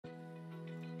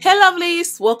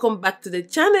Lovelies, welcome back to the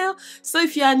channel. So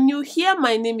if you are new here,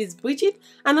 my name is Bridget,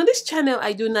 and on this channel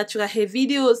I do natural hair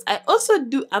videos. I also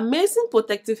do amazing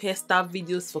protective hairstyle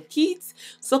videos for kids,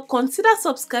 so consider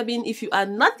subscribing if you are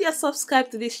not yet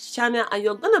subscribed to this channel, and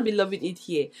you're gonna be loving it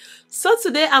here. So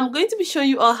today I'm going to be showing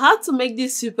you all how to make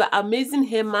this super amazing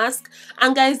hair mask.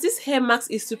 And guys, this hair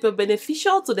mask is super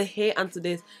beneficial to the hair and to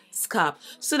the scalp.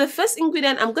 So the first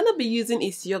ingredient I'm gonna be using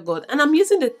is yogurt, and I'm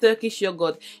using the Turkish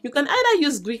yogurt. You can either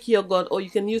use Greek yogurt or you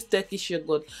can use Turkish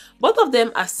yogurt. Both of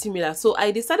them are similar, so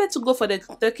I decided to go for the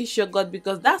Turkish yogurt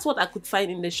because that's what I could find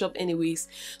in the shop anyways.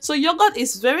 So yogurt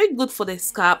is very good for the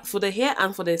scalp, for the hair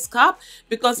and for the scalp,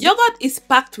 because yogurt is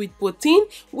packed with protein,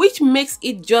 which makes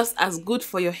it just as good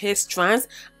for your hair strands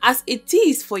as it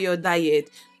is for your diet.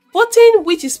 Protein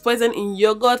which is present in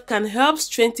yogurt can help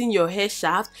strengthen your hair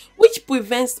shaft, which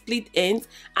prevents split ends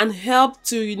and help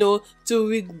to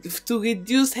to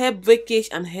reduce hair breakage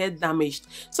and hair damage.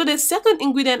 So the second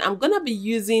ingredient I'm gonna be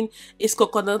using is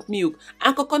coconut milk,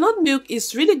 and coconut milk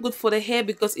is really good for the hair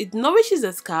because it nourishes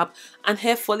the scalp and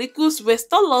hair follicles,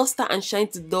 restore luster and shine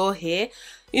to dull hair.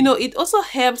 It also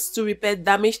helps to repair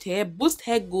damaged hair, boost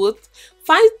hair growth,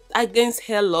 fight against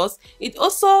hair loss. It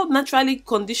also naturally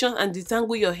conditions and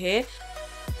detangle your hair.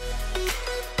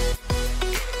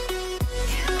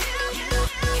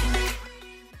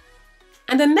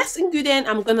 And the next ingredient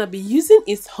I'm gonna be using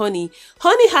is honey.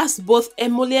 Honey has both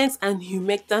emollients and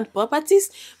humectant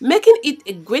properties, making it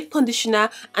a great conditioner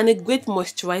and a great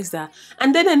moisturizer.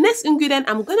 And then the next ingredient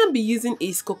I'm gonna be using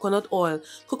is coconut oil.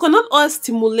 Coconut oil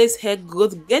stimulates hair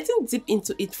growth, getting deep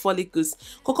into its follicles.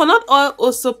 Coconut oil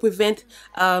also prevents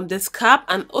the scalp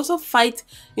and also fight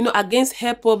against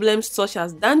hair problems such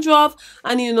as dandruff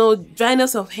and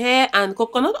dryness of hair. And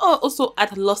coconut oil also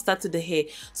adds luster to the hair.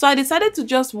 So I decided to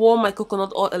just warm my coconut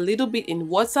oil a little bit in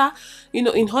water,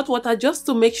 in hot water, just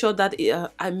to make sure that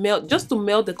just to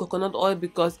melt the coconut oil,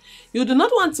 because you do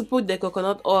not want to put the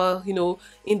coconut oil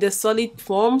in the solid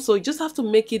form. So you just have to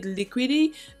make it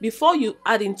liquidy before you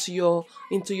add into your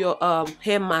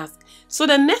hair mask. So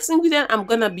the next ingredient I'm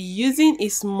gonna be using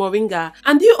is moringa,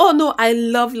 and you all know I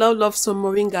love some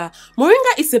moringa.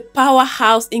 Moringa is a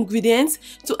powerhouse ingredient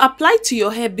to apply to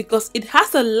your hair because it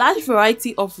has a large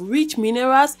variety of rich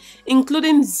minerals,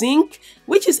 including zinc,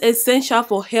 which is essential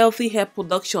for healthy hair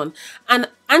production, and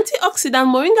antioxidant.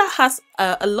 Moringa has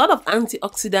a lot of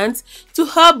antioxidants to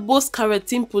help boost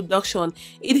keratin production.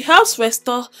 It helps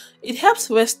restore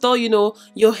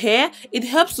your hair. It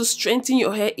helps to strengthen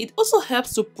your hair. It also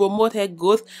helps to promote hair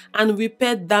growth and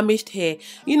repair damaged hair.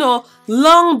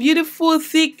 Long, beautiful,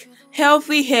 thick,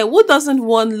 healthy hair. Who doesn't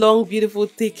want long, beautiful,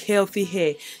 thick, healthy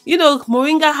hair?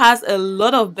 Moringa has a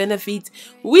lot of benefits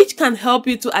which can help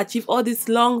you to achieve all this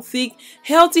long, thick,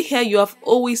 healthy hair you have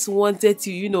always wanted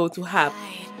to to have.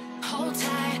 Hold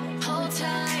tight, hold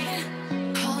tight,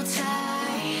 hold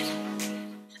tight.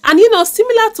 And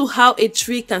similar to how a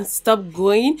tree can stop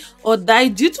growing or die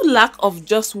due to lack of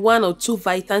just one or two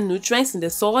vital nutrients in the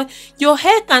soil, your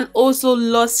hair can also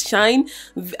lose shine,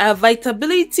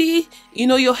 vitality.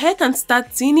 Your hair can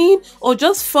start thinning or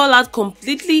just fall out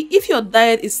completely if your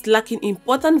diet is lacking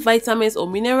important vitamins or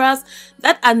minerals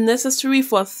that are necessary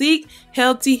for thick,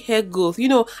 healthy hair growth.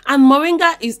 And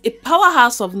moringa is a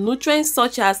powerhouse of nutrients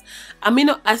such as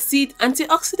amino acid,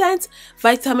 antioxidants,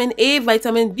 vitamin A,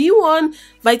 vitamin B1,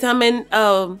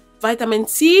 vitamin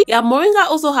C. Yeah, moringa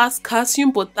also has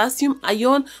calcium, potassium,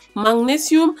 iron,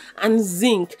 magnesium, and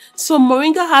zinc. So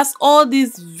moringa has all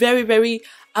these very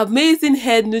amazing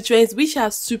hair nutrients which are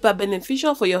super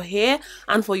beneficial for your hair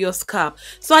and for your scalp.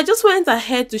 So I just went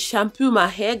ahead to shampoo my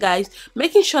hair, guys,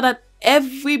 making sure that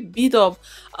every bit of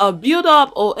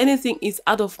build-up or anything is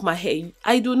out of my hair.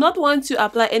 I do not want to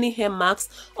apply any hair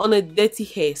masks on a dirty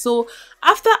hair. So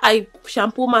after I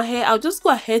shampoo my hair, I'll just go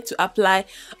ahead to apply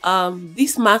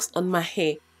this mask on my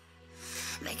hair.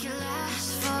 Make it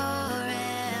last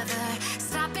forever.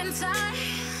 Stop in time.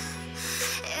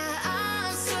 Yeah,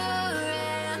 I'm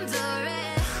surrendering.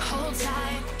 Hold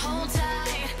tight,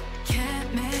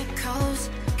 chemicals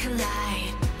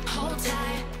collide. Hold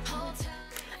tight, hold tight.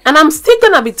 And I'm still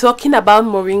gonna be talking about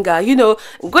moringa.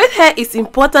 Great hair is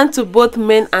important to both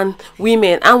men and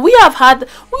women, and we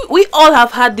all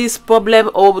have had this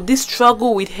problem or this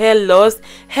struggle with hair loss,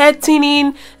 hair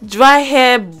thinning, dry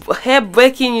hair, hair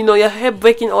breaking. Your hair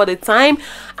breaking all the time.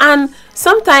 And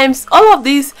sometimes all of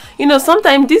these,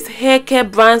 sometimes these hair care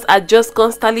brands are just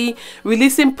constantly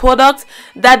releasing products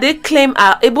that they claim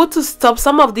are able to stop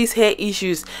some of these hair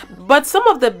issues. But some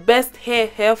of the best hair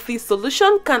healthy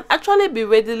solutions can actually be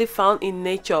readily found in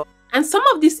nature. And some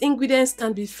of these ingredients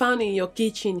can be found in your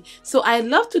kitchen. So I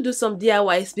love to do some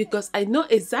DIYs because I know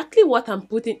exactly what I'm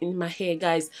putting in my hair,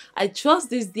 guys. I trust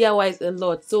these DIYs a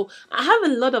lot. So I have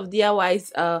a lot of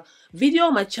DIYs video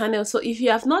on my channel, so if you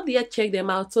have not yet checked them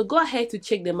out, so go ahead to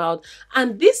check them out.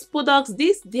 And these products,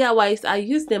 these DIYs, I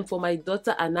use them for my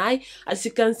daughter and I. As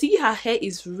you can see, her hair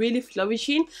is really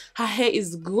flourishing, her hair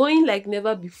is growing like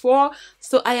never before.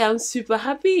 So I am super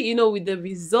happy, you know, with the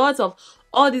results of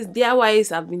all these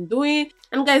DIYs I've been doing.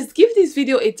 And guys, give this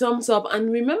video a thumbs up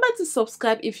and remember to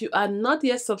subscribe if you are not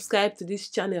yet subscribed to this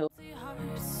channel.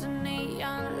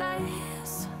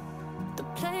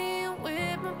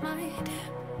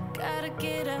 Gotta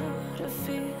get out of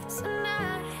here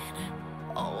tonight.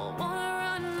 Oh, I wanna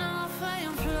run off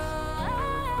and fly.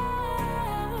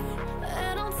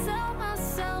 And I'll tell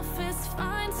myself it's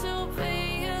fine to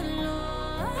be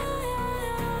alone,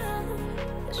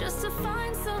 just to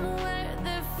find somewhere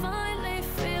that finally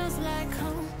feels like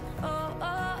home. Oh,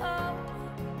 oh, oh.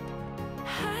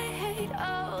 I hate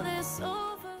all this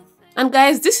overthinking. And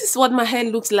guys, this is what my hair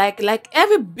looks like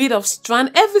every bit of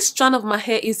strand, every strand of my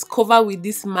hair is covered with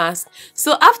this mask.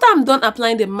 So after I'm done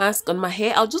applying the mask on my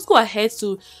hair, I'll just go ahead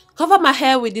to cover my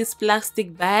hair with this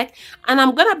plastic bag, and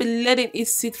I'm gonna be letting it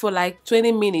sit for like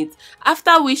 20 minutes,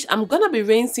 after which I'm gonna be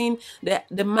rinsing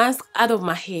the mask out of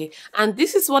my hair. And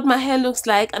this is what my hair looks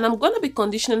like, and I'm gonna be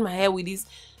conditioning my hair with this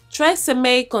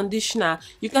Tresemme conditioner.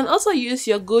 You can also use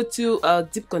your go-to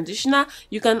deep conditioner.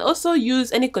 You can also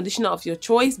use any conditioner of your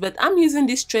choice, but I'm using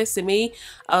this Tresemme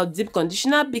deep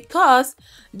conditioner because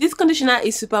this conditioner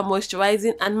is super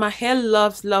moisturizing and my hair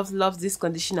loves this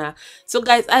conditioner. So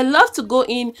guys, I love to go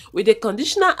in with a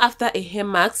conditioner after a hair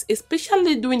mask,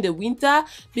 especially during the winter,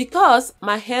 because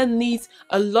my hair needs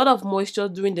a lot of moisture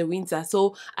during the winter.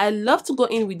 So I love to go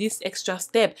in with this extra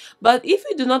step. But if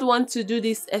you do not want to do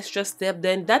this extra step,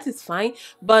 then that is fine.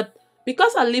 But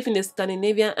because I live in the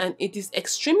Scandinavia and it is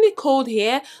extremely cold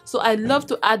here, so I love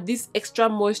to add this extra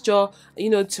moisture, you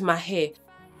know, to my hair.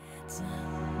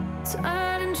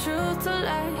 Turning truth to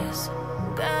lies.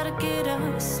 Gotta get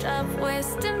up, stop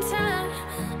wasting time.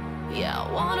 Yeah,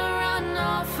 I wanna run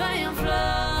off and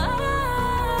fly.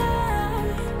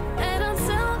 And I'll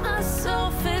tell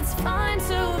myself it's fine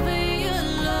to be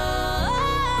alone,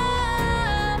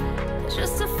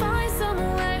 just to find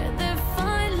somewhere that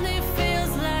finally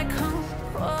feels like home.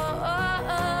 Oh, oh,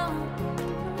 oh.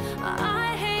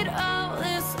 I hate all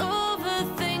this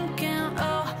overthinking.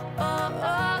 Oh, oh,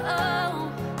 oh,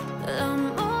 oh. The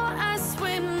more I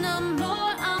swim, the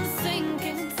more I'm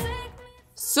sinking.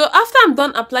 So after I'm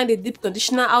done applying the deep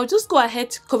conditioner, I'll just go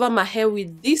ahead to cover my hair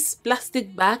with this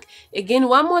plastic bag again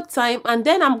one more time, and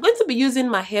then I'm going to be using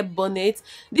my hair bonnet,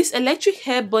 this electric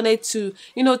hair bonnet, to,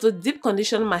 you know, to deep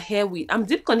condition my hair with. I'm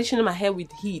deep conditioning my hair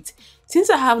with heat since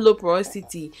I have low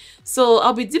porosity. So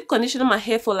I'll be deep conditioning my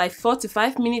hair for like 4 to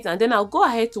 5 minutes, and then I'll go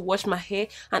ahead to wash my hair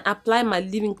and apply my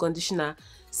leave-in conditioner.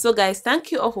 So guys,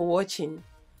 thank you all for watching.